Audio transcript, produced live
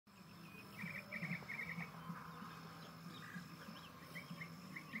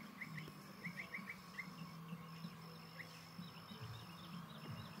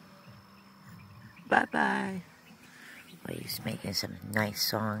Bye-bye. Well, he's making some nice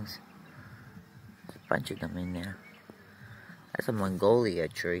songs. There's a bunch of them in there. That's a Mongolia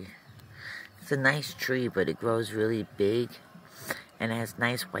tree. It's a nice tree, but it grows really big. And it has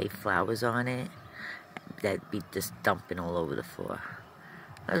nice white flowers on it that be just dumping all over the floor.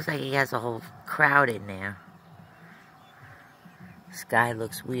 Looks like he has a whole crowd in there. Sky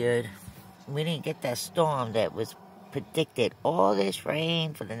looks weird. We didn't get that storm that was predicted. All this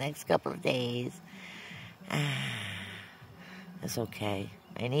rain for the next couple of days. It's okay.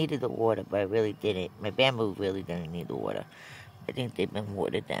 I needed the water, but I really didn't. My bamboo really didn't need the water. I think they've been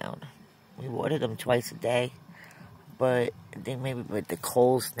watered down. We watered them twice a day, but I think maybe with the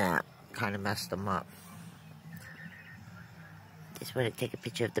cold snap kind of messed them up. Just want to take a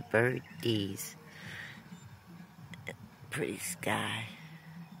picture of the birdies. Pretty sky.